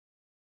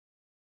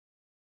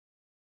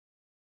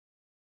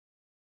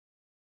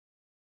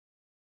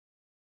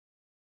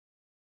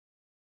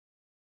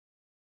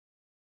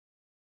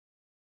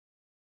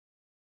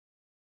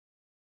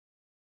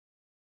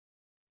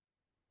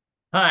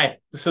Hi,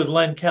 this is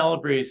Len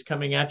Calabrese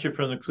coming at you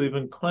from the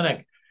Cleveland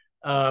Clinic.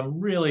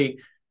 Really,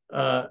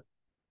 uh,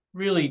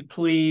 really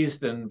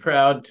pleased and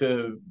proud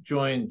to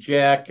join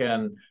Jack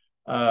and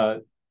uh,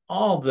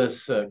 all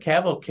this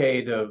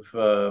cavalcade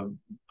of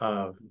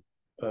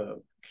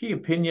key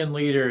opinion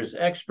leaders,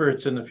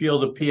 experts in the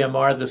field of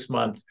PMR this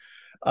month,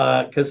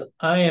 because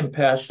I am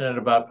passionate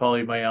about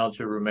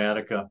polymyalgia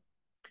rheumatica.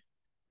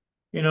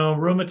 You know,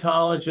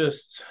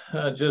 rheumatologists,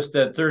 just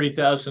at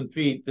 30,000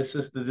 feet, this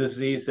is the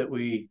disease that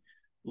we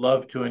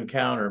love to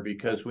encounter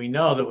because we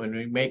know that when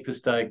we make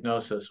this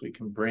diagnosis, we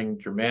can bring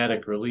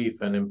dramatic relief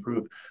and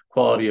improve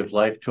quality of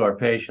life to our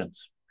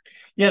patients.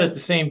 Yet at the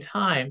same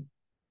time,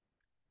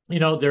 you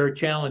know, there are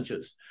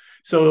challenges.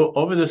 So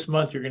over this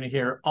month, you're going to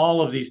hear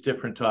all of these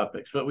different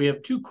topics, but we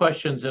have two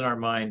questions in our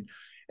mind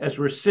as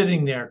we're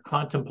sitting there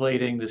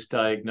contemplating this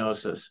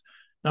diagnosis.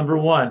 Number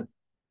one,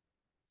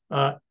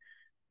 uh,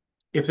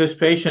 if this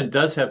patient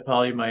does have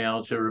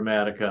polymyalgia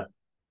rheumatica,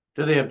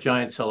 do they have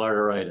giant cell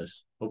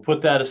arteritis? We'll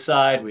put that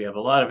aside. We have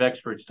a lot of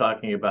experts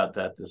talking about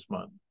that this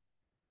month.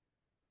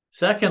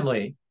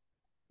 Secondly,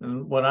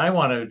 and what I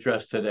want to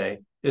address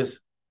today is,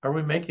 are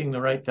we making the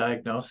right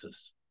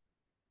diagnosis?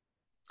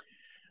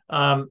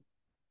 Um,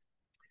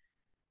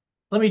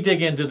 Let me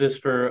dig into this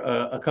for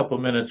a couple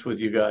minutes with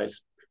you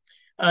guys.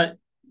 Uh,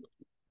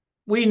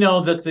 we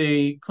know that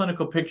the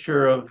clinical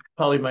picture of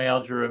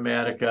polymyalgia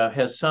rheumatica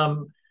has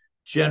some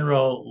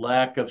general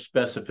lack of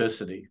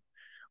specificity.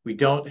 We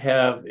don't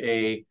have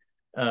a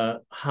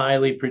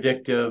highly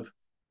predictive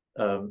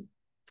um,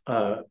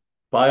 uh,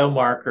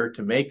 biomarker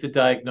to make the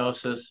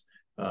diagnosis.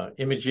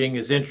 Imaging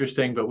is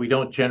interesting, but we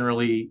don't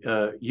generally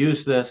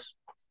use this.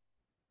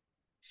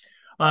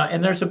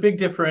 And there's a big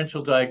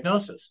differential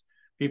diagnosis.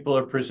 People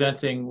are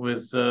presenting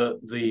with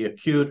the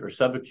acute or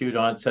subacute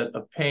onset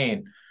of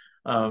pain.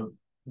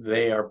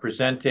 They are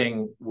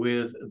presenting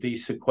with the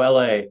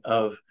sequelae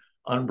of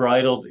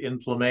unbridled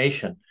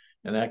inflammation,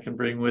 and that can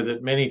bring with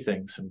it many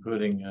things,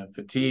 including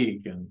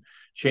fatigue and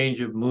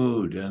change of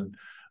mood and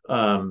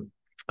um,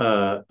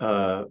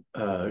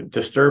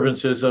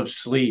 disturbances of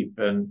sleep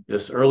and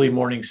this early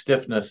morning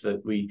stiffness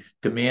that we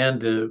demand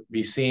to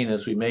be seen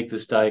as we make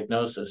this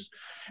diagnosis.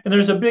 And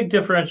there's a big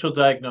differential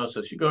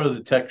diagnosis. You go to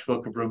the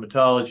textbook of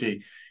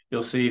rheumatology,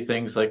 you'll see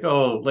things like,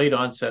 oh, late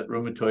onset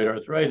rheumatoid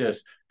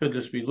arthritis. Could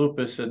this be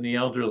lupus in the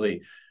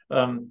elderly?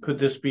 Could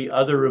this be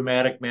other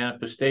rheumatic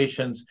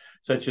manifestations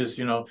such as,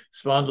 you know,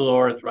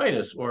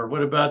 spondyloarthritis? Or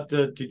what about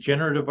the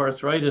degenerative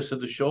arthritis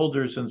of the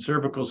shoulders and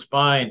cervical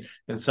spine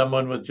in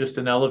someone with just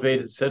an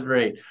elevated SID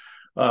rate?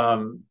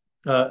 A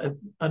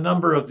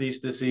number of these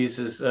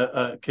diseases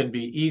can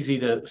be easy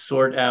to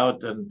sort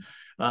out, and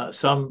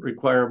some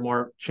require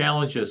more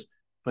challenges.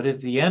 But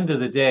at the end of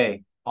the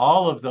day,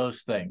 all of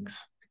those things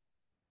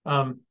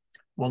um,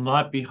 will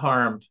not be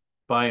harmed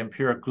by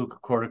empiric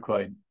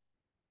glucocorticoid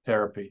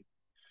therapy.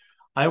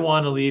 I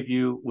want to leave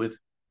you with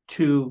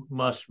two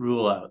must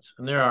rule outs,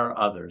 and there are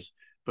others,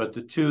 but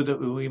the two that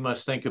we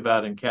must think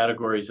about in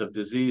categories of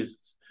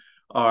diseases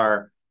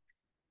are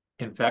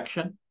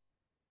infection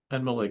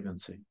and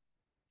malignancy.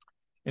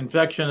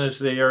 Infection is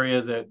the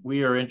area that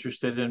we are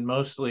interested in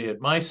mostly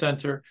at my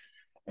center,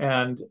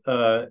 and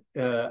I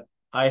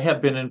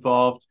have been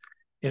involved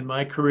in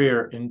my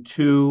career in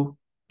two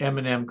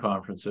M&M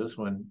conferences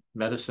when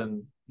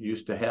medicine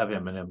used to have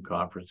M&M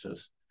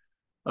conferences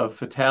of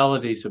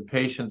fatalities of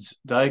patients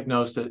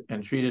diagnosed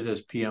and treated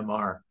as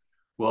PMR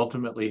who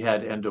ultimately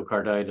had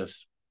endocarditis.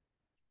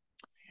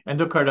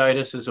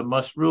 Endocarditis is a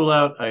must rule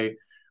out. I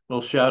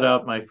will shout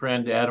out my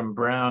friend Adam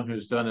Brown,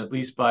 who's done at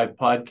least 5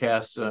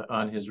 podcasts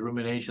on his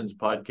Ruminations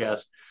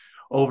podcast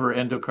over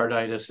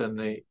endocarditis and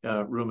the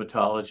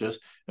rheumatologist.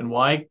 And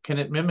why can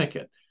it mimic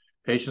it?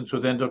 Patients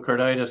with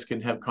endocarditis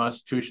can have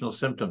constitutional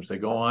symptoms. They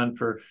go on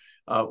for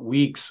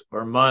weeks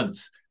or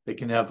months. They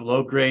can have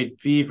low-grade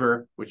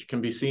fever, which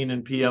can be seen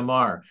in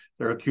PMR.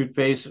 Their acute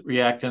phase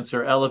reactants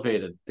are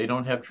elevated. They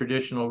don't have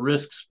traditional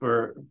risks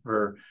for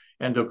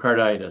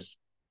endocarditis.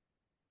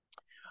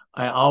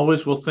 I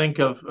always will think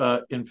of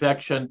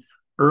infection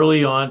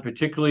early on,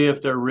 particularly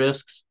if there are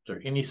risks, if there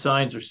are any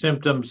signs or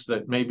symptoms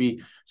that may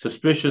be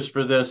suspicious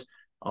for this,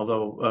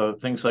 although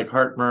things like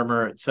heart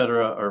murmur, et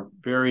cetera, are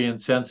very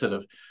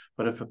insensitive.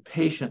 But if a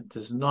patient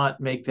does not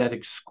make that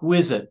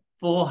exquisite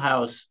full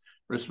house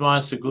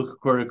response to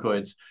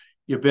glucocorticoids,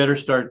 you better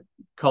start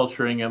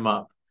culturing him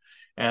up.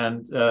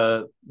 And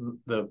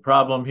the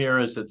problem here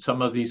is that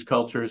some of these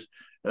cultures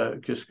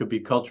just could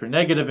be culture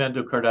negative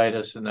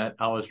endocarditis, and that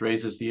always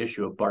raises the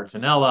issue of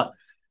Bartonella.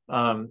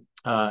 And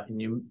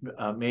you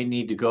may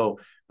need to go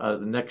the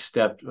next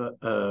step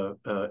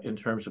in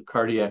terms of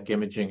cardiac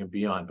imaging and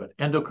beyond. But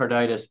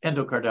endocarditis,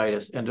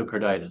 endocarditis,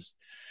 endocarditis.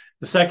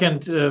 The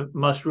second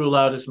must rule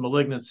out is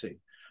malignancy.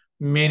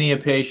 Many a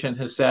patient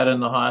has sat in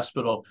the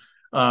hospital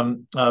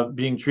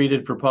being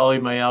treated for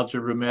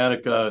polymyalgia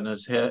rheumatica and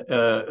has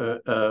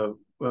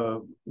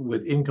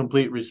with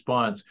incomplete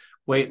response,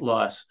 weight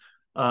loss,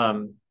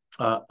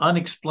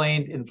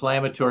 unexplained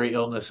inflammatory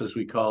illness, as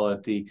we call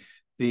it, the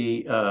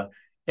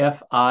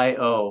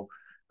FIO,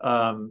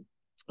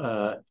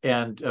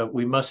 and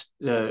we must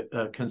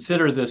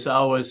consider this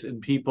always in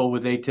people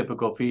with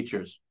atypical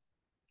features.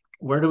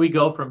 Where do we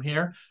go from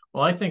here?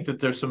 Well, I think that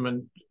there's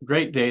some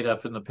great data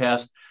from the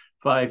past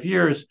 5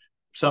 years,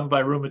 some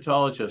by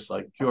rheumatologists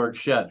like George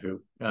Shedd,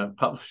 who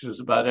publishes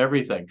about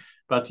everything,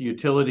 about the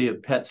utility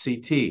of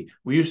PET-CT.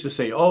 We used to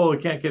say, oh, we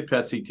can't get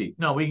PET-CT.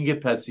 No, we can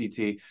get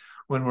PET-CT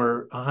when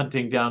we're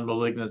hunting down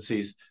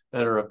malignancies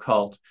that are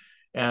occult.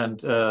 And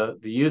the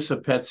use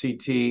of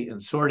PET-CT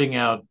in sorting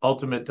out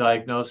ultimate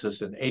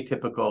diagnosis in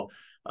atypical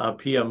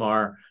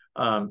PMR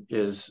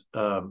is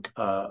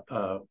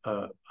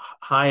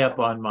high up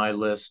on my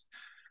list.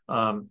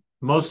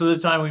 Most of the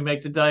time we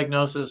make the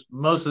diagnosis.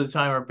 Most of the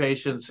time our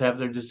patients have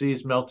their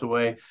disease melt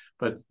away.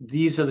 But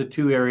these are the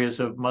two areas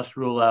of must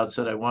rule outs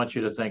that I want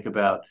you to think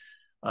about.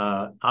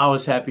 I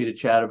was happy to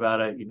chat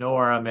about it. You know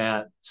where I'm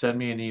at. Send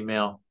me an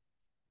email.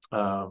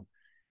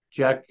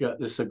 Jack,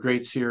 this is a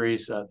great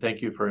series.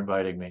 Thank you for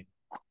inviting me.